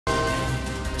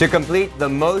To complete the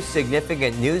most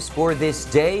significant news for this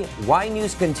day, Y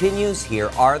News continues.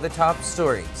 Here are the top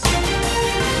stories.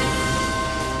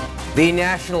 The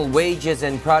National Wages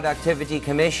and Productivity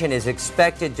Commission is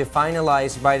expected to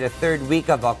finalize by the third week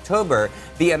of October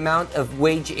the amount of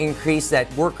wage increase that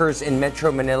workers in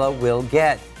Metro Manila will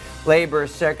get. Labor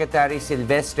Secretary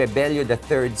Silvestre Bello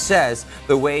III says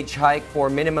the wage hike for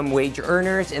minimum wage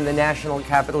earners in the National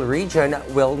Capital Region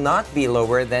will not be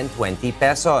lower than 20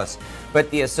 pesos. But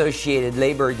the Associated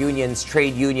Labor Union's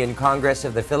Trade Union Congress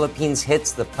of the Philippines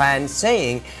hits the plan,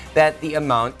 saying that the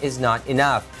amount is not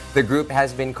enough. The group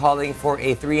has been calling for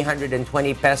a 320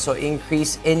 peso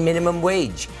increase in minimum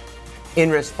wage.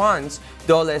 In response,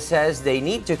 DOLE says they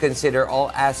need to consider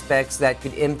all aspects that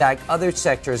could impact other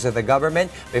sectors of the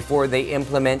government before they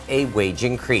implement a wage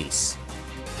increase.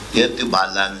 You have to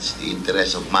balance the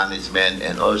interest of management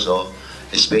and also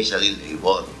especially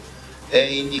labor.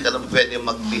 Hindi ka lang pwede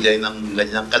magbigay ng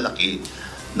ganyang kalaki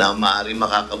na maaari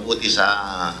makakabuti sa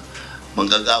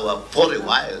manggagawa for a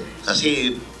while.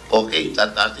 Kasi okay,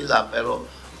 tataas sila, pero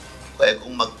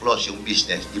kung mag-close yung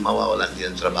business, di mawawalan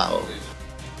din ang trabaho.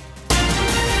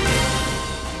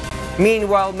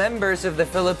 Meanwhile, members of the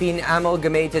Philippine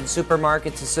Amalgamated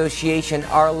Supermarkets Association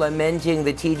are lamenting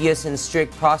the tedious and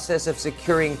strict process of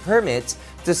securing permits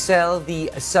to sell the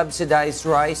subsidized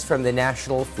rice from the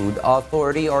National Food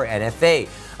Authority, or NFA.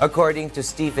 According to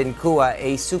Stephen Kua,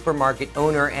 a supermarket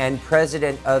owner and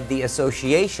president of the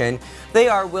association, they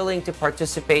are willing to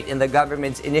participate in the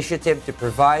government's initiative to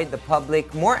provide the public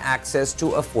more access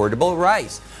to affordable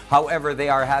rice. However, they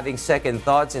are having second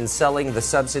thoughts in selling the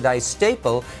subsidized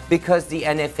staple because the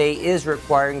NFA is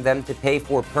requiring them to pay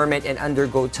for permit and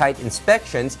undergo tight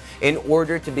inspections in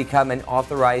order to become an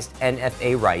authorized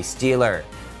NFA rice dealer.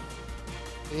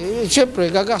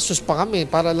 Siyempre, gagastos pa kami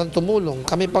para lang tumulong.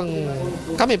 Kami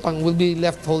pang will be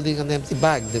left holding an empty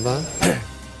bag, di ba?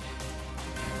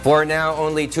 For now,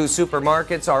 only 2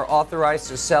 supermarkets are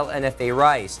authorized to sell NFA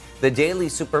rice: the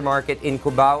Daily Supermarket in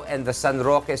Cubao and the San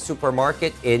Roque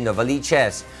Supermarket in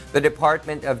Novaliches. The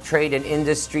Department of Trade and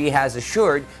Industry has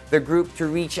assured the group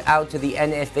to reach out to the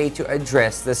NFA to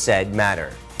address the said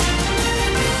matter.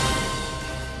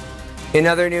 In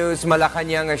other news,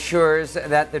 Malacanang assures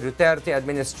that the Duterte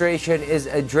administration is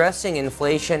addressing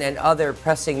inflation and other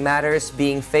pressing matters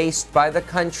being faced by the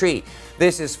country.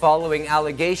 This is following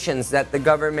allegations that the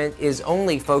government is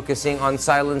only focusing on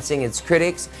silencing its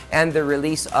critics and the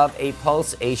release of a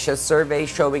Pulse Asia survey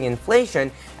showing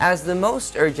inflation as the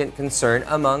most urgent concern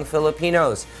among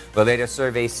Filipinos. The latest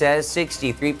survey says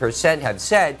 63% have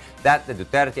said that the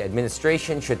Duterte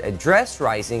administration should address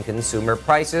rising consumer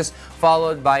prices,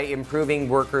 followed by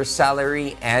improving workers'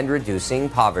 salary and reducing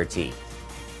poverty.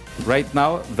 Right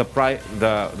now,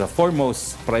 the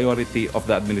foremost priority of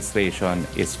the administration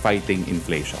is fighting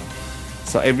inflation.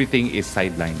 So everything is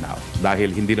sidelined now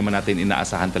dahil hindi naman natin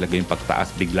inaasahan talaga yung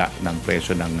pagtaas bigla ng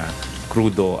presyo ng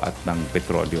crudo at ng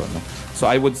petrolyo. No? So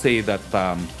I would say that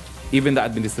even the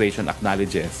administration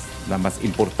acknowledges na mas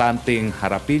importanteng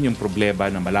harapin yung problema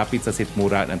na malapit sa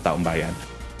sikmura ng taong bayan.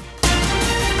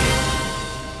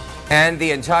 And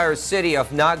the entire city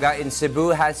of Naga in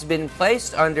Cebu has been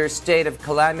placed under state of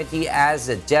calamity as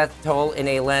a death toll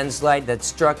in a landslide that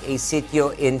struck a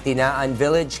sitio in Tinaan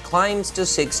village climbs to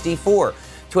 64.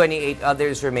 28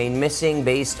 others remain missing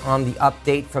based on the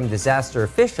update from disaster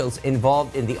officials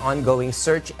involved in the ongoing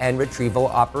search and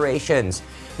retrieval operations.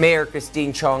 Mayor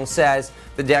Christine Chong says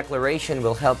the declaration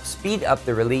will help speed up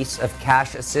the release of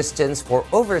cash assistance for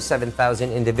over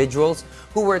 7,000 individuals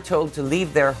who were told to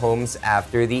leave their homes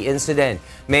after the incident.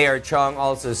 Mayor Chong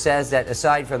also says that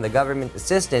aside from the government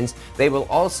assistance, they will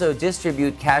also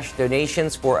distribute cash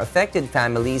donations for affected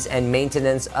families and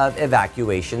maintenance of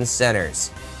evacuation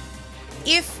centers.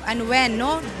 If and when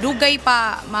dugay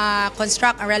pa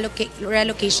ma-construct ang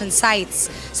relocation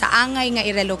sites sa angay nga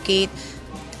i-relocate,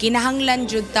 kinahanglan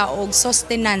jud ta og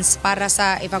sustenance para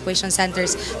sa evacuation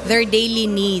centers, their daily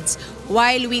needs.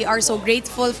 While we are so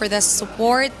grateful for the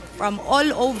support from all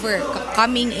over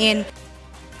coming in.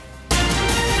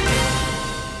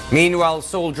 Meanwhile,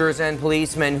 soldiers and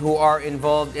policemen who are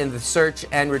involved in the search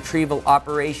and retrieval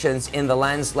operations in the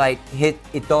landslide hit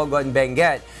Itogon,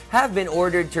 Benguet have been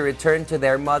ordered to return to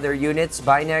their mother units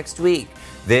by next week.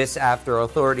 This after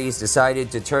authorities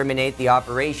decided to terminate the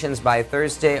operations by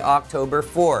Thursday, October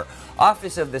 4.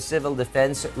 Office of the Civil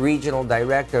Defense Regional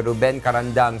Director Ruben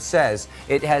Carandang says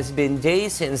it has been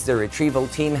days since the retrieval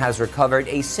team has recovered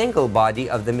a single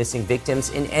body of the missing victims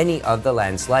in any of the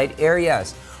landslide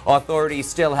areas. Authorities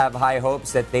still have high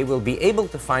hopes that they will be able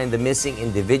to find the missing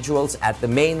individuals at the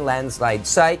main landslide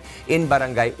site in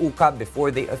Barangay Uca before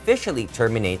they officially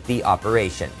terminate the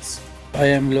operations. I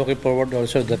am looking forward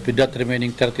also that with that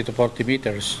remaining 30 to 40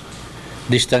 meters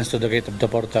distance to the gate of the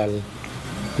portal,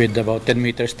 with about 10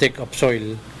 meters thick of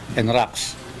soil and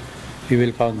rocks, we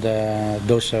will find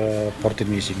those 14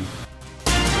 missing.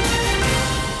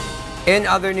 In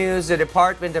other news, the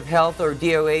Department of Health or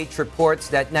DOH reports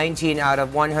that 19 out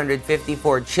of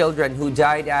 154 children who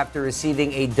died after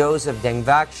receiving a dose of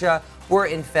Dengvaxia were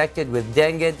infected with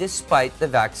dengue despite the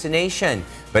vaccination.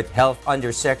 But Health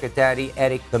Undersecretary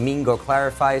Eric Domingo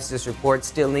clarifies this report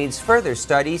still needs further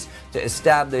studies to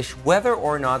establish whether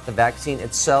or not the vaccine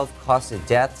itself caused the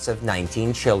deaths of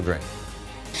 19 children.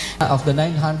 Of the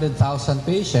 900,000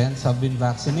 patients have been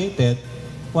vaccinated,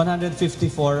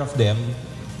 154 of them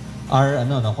are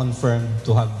confirmed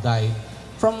to have died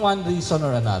from one reason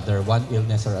or another, one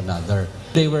illness or another.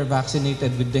 They were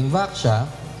vaccinated with Dengvaxia,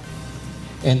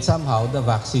 and somehow the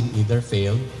vaccine either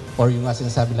failed or yung nga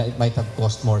sinasabi na it might have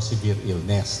caused more severe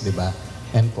illness, di ba?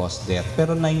 And caused death.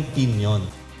 Pero 19 yon.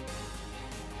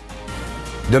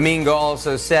 Domingo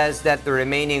also says that the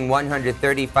remaining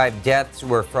 135 deaths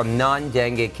were from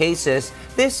non-dengue cases.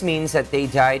 This means that they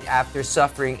died after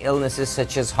suffering illnesses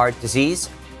such as heart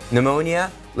disease, pneumonia,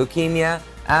 leukemia,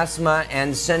 asthma,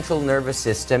 and central nervous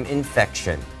system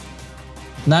infection.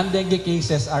 Non-dengue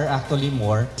cases are actually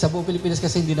more. Sa buong Pilipinas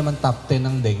kasi hindi naman top 10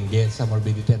 ng dengue sa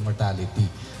morbidity and mortality.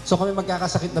 So kami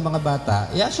magkakasakit ng mga bata,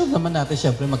 i-assume naman natin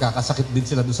syempre magkakasakit din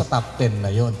sila doon sa top 10 na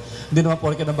yon. Hindi naman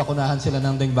porke nabakunahan sila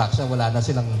ng Dengvaxia,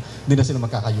 hindi na sila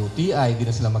magkaka-UTI, hindi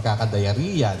na sila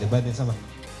magkaka-diarrhea, di ba?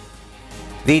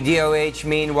 The DOH,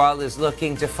 meanwhile, is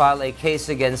looking to file a case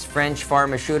against French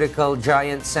pharmaceutical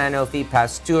giant Sanofi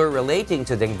Pasteur relating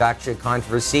to Dengvaxia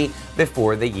controversy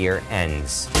before the year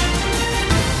ends.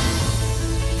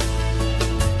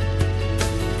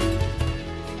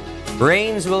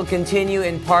 Rains will continue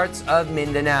in parts of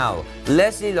Mindanao.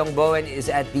 Leslie Longboen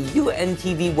is at the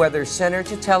UNTV Weather Center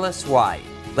to tell us why.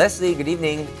 Leslie, good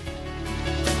evening.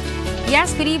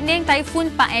 Yes, good evening. Typhoon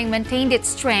Paeng maintained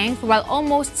its strength while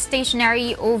almost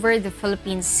stationary over the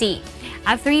Philippine Sea.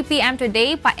 At 3 p.m.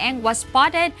 today, Paeng was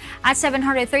spotted at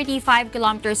 735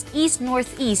 kilometers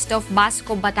east-northeast of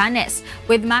Basco, Batanes,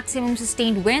 with maximum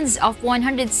sustained winds of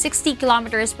 160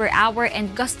 kilometers per hour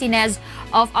and gustiness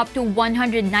of up to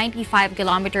 195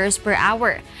 kilometers per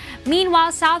hour.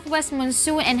 Meanwhile, southwest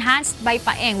monsoon enhanced by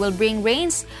Paeng will bring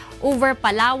rains over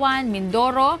Palawan,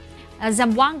 Mindoro,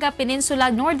 Zamboanga Peninsula,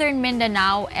 northern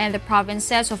Mindanao, and the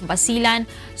provinces of Basilan,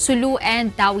 Sulu, and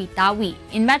Tawi-Tawi.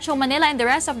 In Metro Manila and the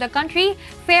rest of the country,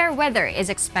 fair weather is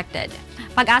expected.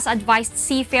 Pag-asa advised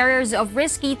seafarers of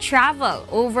risky travel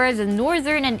over the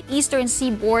northern and eastern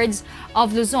seaboards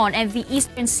of Luzon and the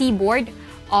eastern seaboard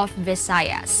of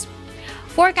Visayas.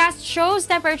 Forecast shows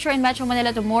temperature in Metro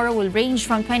Manila tomorrow will range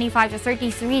from 25 to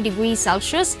 33 degrees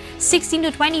Celsius, 16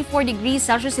 to 24 degrees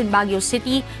Celsius in Baguio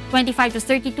City, 25 to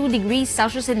 32 degrees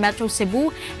Celsius in Metro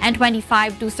Cebu, and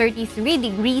 25 to 33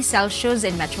 degrees Celsius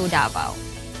in Metro Davao.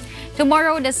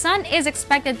 Tomorrow, the sun is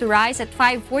expected to rise at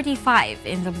 5:45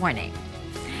 in the morning.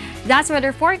 That's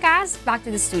weather forecast. Back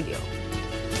to the studio.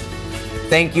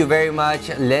 Thank you very much,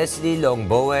 Leslie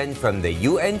Longboen from the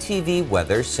UNTV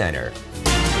Weather Center.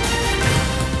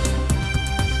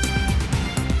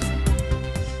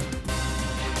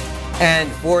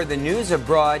 And for the news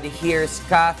abroad, here's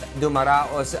Kath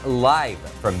Dumaraos live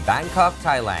from Bangkok,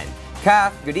 Thailand.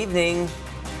 Kath, good evening.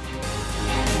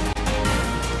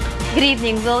 Good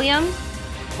evening, William.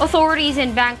 Authorities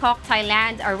in Bangkok,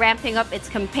 Thailand are ramping up its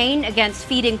campaign against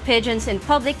feeding pigeons in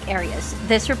public areas.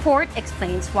 This report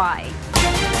explains why.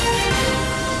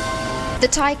 The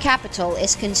Thai capital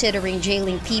is considering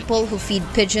jailing people who feed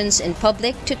pigeons in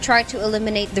public to try to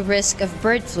eliminate the risk of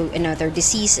bird flu and other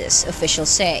diseases, officials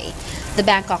say. The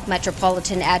Bangkok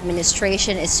Metropolitan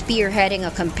Administration is spearheading a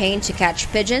campaign to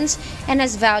catch pigeons and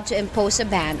has vowed to impose a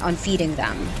ban on feeding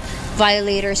them.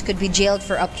 Violators could be jailed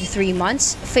for up to 3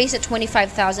 months, face a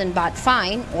 25,000 baht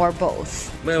fine, or both.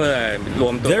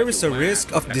 There is a risk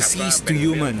of disease to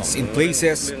humans in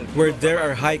places where there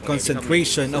are high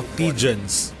concentration of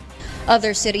pigeons.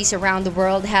 Other cities around the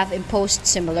world have imposed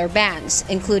similar bans,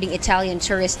 including Italian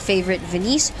tourist favorite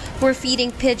Venice, where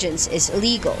feeding pigeons is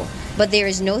illegal, but there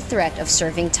is no threat of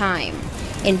serving time.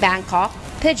 In Bangkok,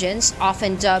 pigeons,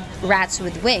 often dubbed rats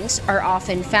with wings, are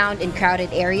often found in crowded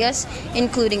areas,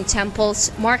 including temples,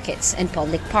 markets, and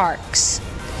public parks.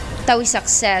 Tawisak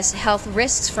says health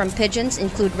risks from pigeons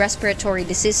include respiratory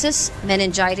diseases,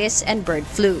 meningitis, and bird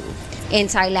flu. In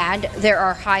Thailand, there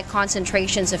are high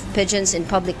concentrations of pigeons in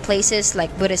public places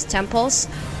like Buddhist temples,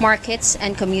 markets,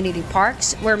 and community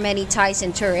parks, where many Thais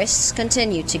and tourists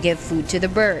continue to give food to the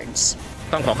birds.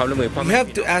 We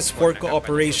have to ask for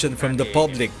cooperation from the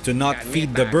public to not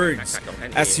feed the birds,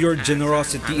 as your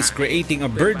generosity is creating a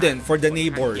burden for the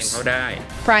neighbors.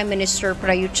 Prime Minister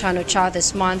Prayut Chan-o-cha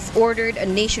this month ordered a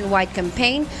nationwide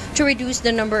campaign to reduce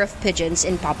the number of pigeons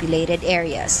in populated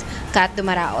areas. Kat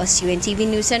Dumaraos, UNTV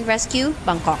News and Rescue,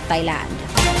 Bangkok, Thailand.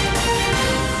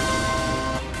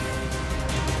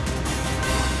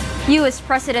 U.S.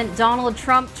 President Donald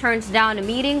Trump turns down a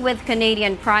meeting with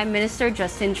Canadian Prime Minister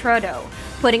Justin Trudeau,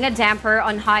 putting a damper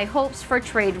on high hopes for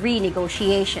trade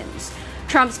renegotiations.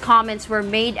 Trump's comments were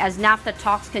made as NAFTA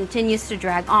talks continues to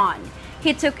drag on.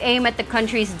 He took aim at the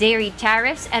country's dairy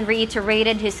tariffs and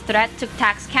reiterated his threat to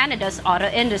tax Canada's auto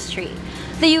industry.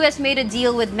 The U.S. made a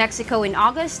deal with Mexico in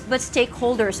August, but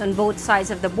stakeholders on both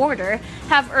sides of the border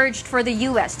have urged for the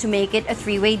U.S. to make it a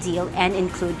three-way deal and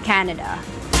include Canada.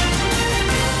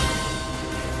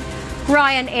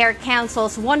 Ryanair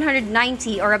cancels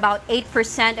 190, or about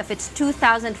 8% of its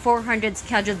 2,400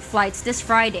 scheduled flights this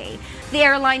Friday. The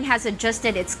airline has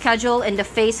adjusted its schedule in the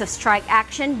face of strike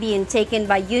action being taken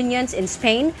by unions in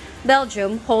Spain,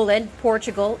 Belgium, Poland,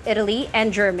 Portugal, Italy,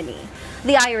 and Germany.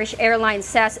 The Irish airline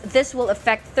says this will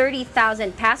affect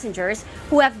 30,000 passengers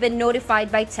who have been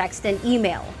notified by text and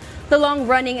email. The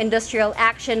long-running industrial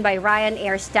action by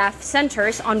Ryanair staff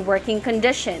centers on working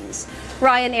conditions.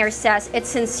 Ryanair says it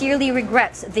sincerely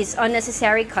regrets these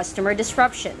unnecessary customer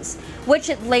disruptions, which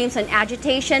it blames on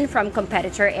agitation from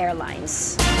competitor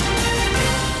airlines.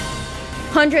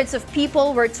 Hundreds of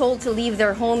people were told to leave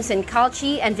their homes in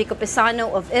Calci and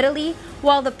Vicopisano of Italy,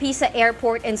 while the Pisa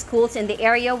airport and schools in the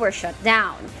area were shut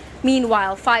down.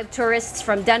 Meanwhile, 5 tourists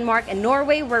from Denmark and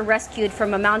Norway were rescued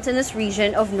from a mountainous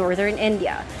region of northern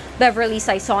India. Beverly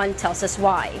Saison tells us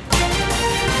why.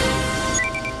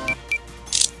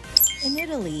 In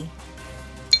Italy,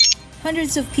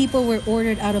 hundreds of people were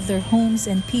ordered out of their homes,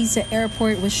 and Pisa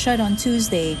airport was shut on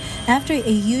Tuesday after a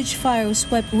huge fire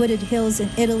swept wooded hills in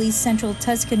Italy's central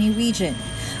Tuscany region.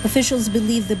 Officials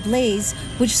believe the blaze,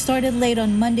 which started late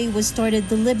on Monday, was started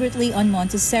deliberately on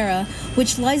Monte Serra,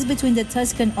 which lies between the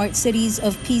Tuscan art cities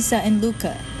of Pisa and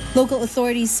Lucca. Local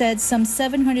authorities said some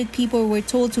 700 people were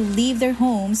told to leave their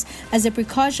homes as a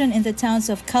precaution in the towns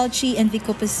of Calci and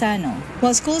Vicopisano,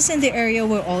 while schools in the area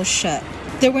were all shut.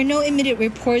 There were no immediate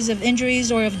reports of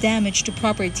injuries or of damage to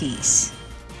properties.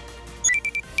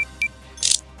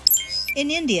 In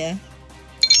India,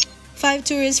 5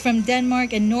 tourists from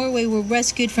Denmark and Norway were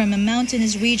rescued from a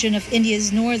mountainous region of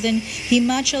India's northern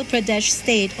Himachal Pradesh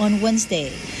state on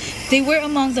Wednesday. They were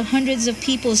among the hundreds of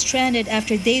people stranded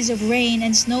after days of rain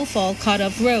and snowfall cut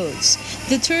off roads.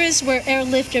 The tourists were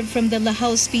airlifted from the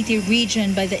Lahaul Spiti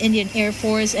region by the Indian Air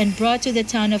Force and brought to the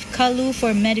town of Kalu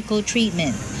for medical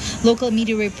treatment. Local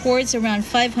media reports around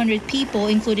 500 people,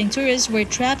 including tourists, were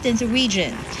trapped in the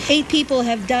region. 8 people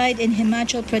have died in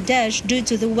Himachal Pradesh due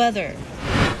to the weather.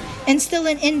 And still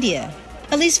in India,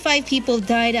 at least 5 people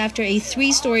died after a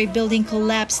 3-story building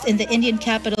collapsed in the Indian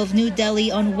capital of New Delhi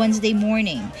on Wednesday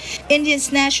morning.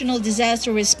 India's National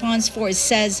Disaster Response Force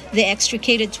says they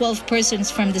extricated 12 persons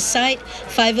from the site,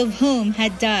 5 of whom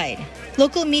had died.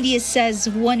 Local media says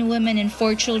 1 woman and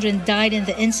 4 children died in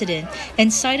the incident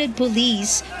and cited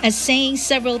police as saying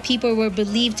several people were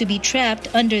believed to be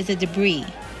trapped under the debris.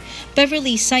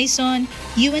 Beverly Saison,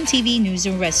 UNTV News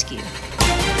and Rescue.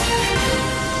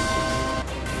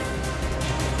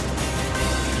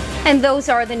 And those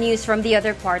are the news from the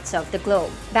other parts of the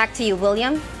globe. Back to you,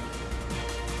 William.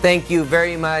 Thank you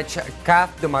very much, Kat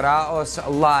Dumaraos,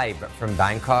 live from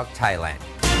Bangkok, Thailand.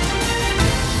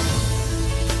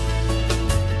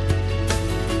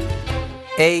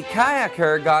 A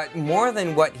kayaker got more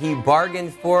than what he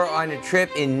bargained for on a trip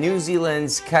in New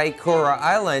Zealand's Kaikoura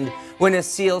Island when a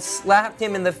seal slapped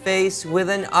him in the face with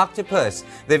an octopus.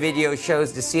 The video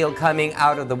shows the seal coming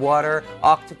out of the water,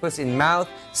 octopus in mouth,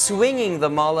 swinging the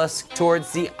mollusk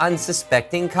towards the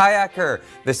unsuspecting kayaker.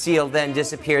 The seal then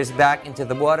disappears back into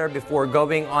the water before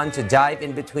going on to dive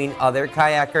in between other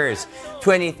kayakers.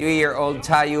 23-year-old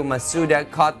Tayu Masuda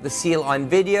caught the seal on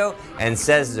video and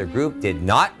says the group did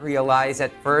not realize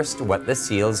at first what the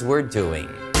seals were doing.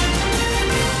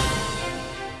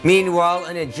 Meanwhile,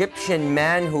 an Egyptian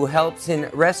man who helps in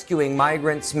rescuing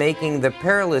migrants making the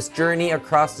perilous journey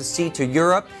across the sea to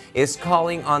Europe is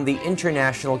calling on the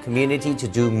international community to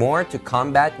do more to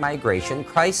combat migration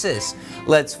crisis.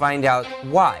 Let's find out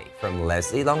why from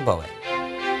Leslie Longboe.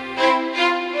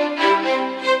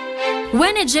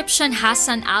 When Egyptian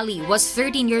Hassan Ali was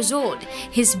 13 years old,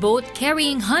 his boat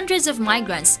carrying hundreds of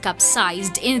migrants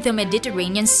capsized in the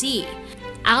Mediterranean Sea.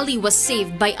 Ali was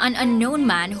saved by an unknown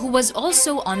man who was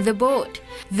also on the boat.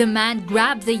 The man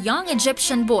grabbed the young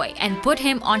Egyptian boy and put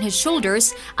him on his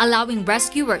shoulders, allowing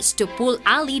rescuers to pull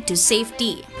Ali to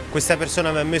safety. Questa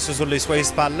persona mi ha messo sulle sue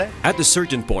spalle. At a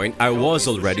certain point, I was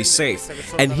already safe,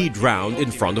 and he drowned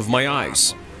in front of my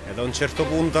eyes. Ad un certo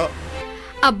punto,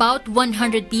 About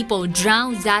 100 people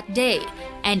drowned that day,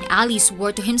 and Ali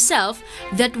swore to himself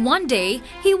that one day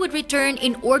he would return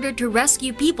in order to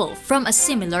rescue people from a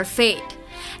similar fate.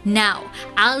 Now,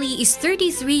 Ali is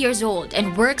 33 years old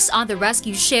and works on the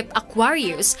rescue ship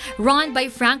Aquarius, run by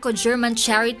Franco-German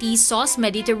charity SOS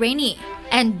Mediterranean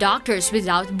and Doctors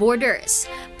Without Borders,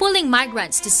 pulling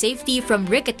migrants to safety from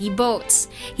rickety boats.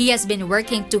 He has been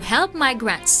working to help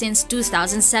migrants since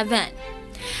 2007.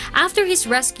 After his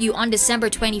rescue on December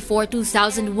 24,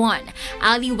 2001,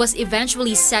 Ali was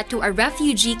eventually sent to a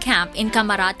refugee camp in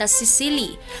Camarata,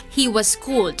 Sicily. He was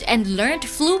schooled and learned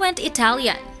fluent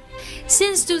Italian.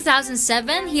 Since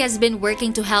 2007, he has been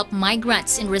working to help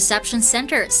migrants in reception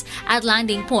centers, at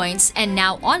landing points, and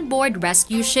now on board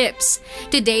rescue ships.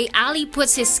 Today, Ali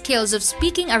puts his skills of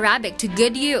speaking Arabic to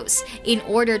good use in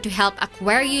order to help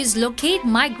Aquarius locate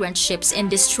migrant ships in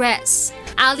distress.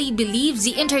 Ali believes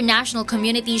the international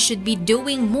community should be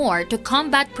doing more to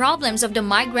combat problems of the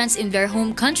migrants in their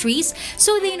home countries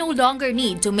so they no longer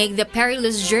need to make the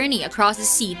perilous journey across the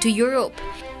sea to Europe.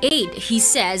 Aid, he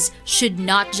says, should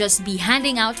not just be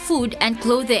handing out food and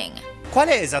clothing. qual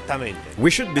è esattamente? We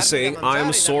should be saying, I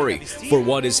am sorry for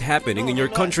what is happening in your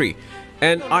country.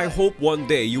 And I hope one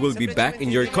day you will be back in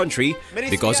your country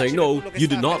because I know you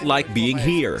do not like being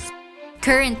here.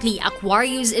 Currently,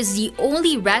 Aquarius is the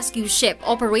only rescue ship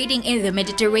operating in the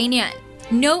Mediterranean.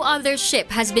 No other ship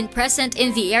has been present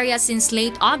in the area since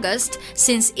late August,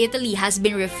 since Italy has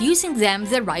been refusing them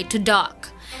the right to dock.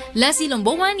 Leslie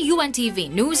Lomboan, UNTV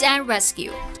News and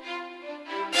Rescue.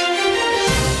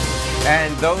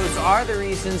 And those are the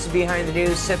reasons behind the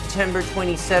news, September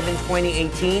 27,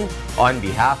 2018. On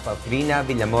behalf of Rina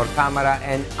Villamor Camara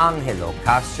and Angelo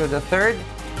Castro III,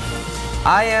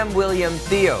 I am William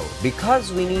Theo.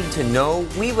 Because we need to know,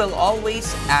 we will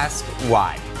always ask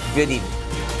why. Good evening.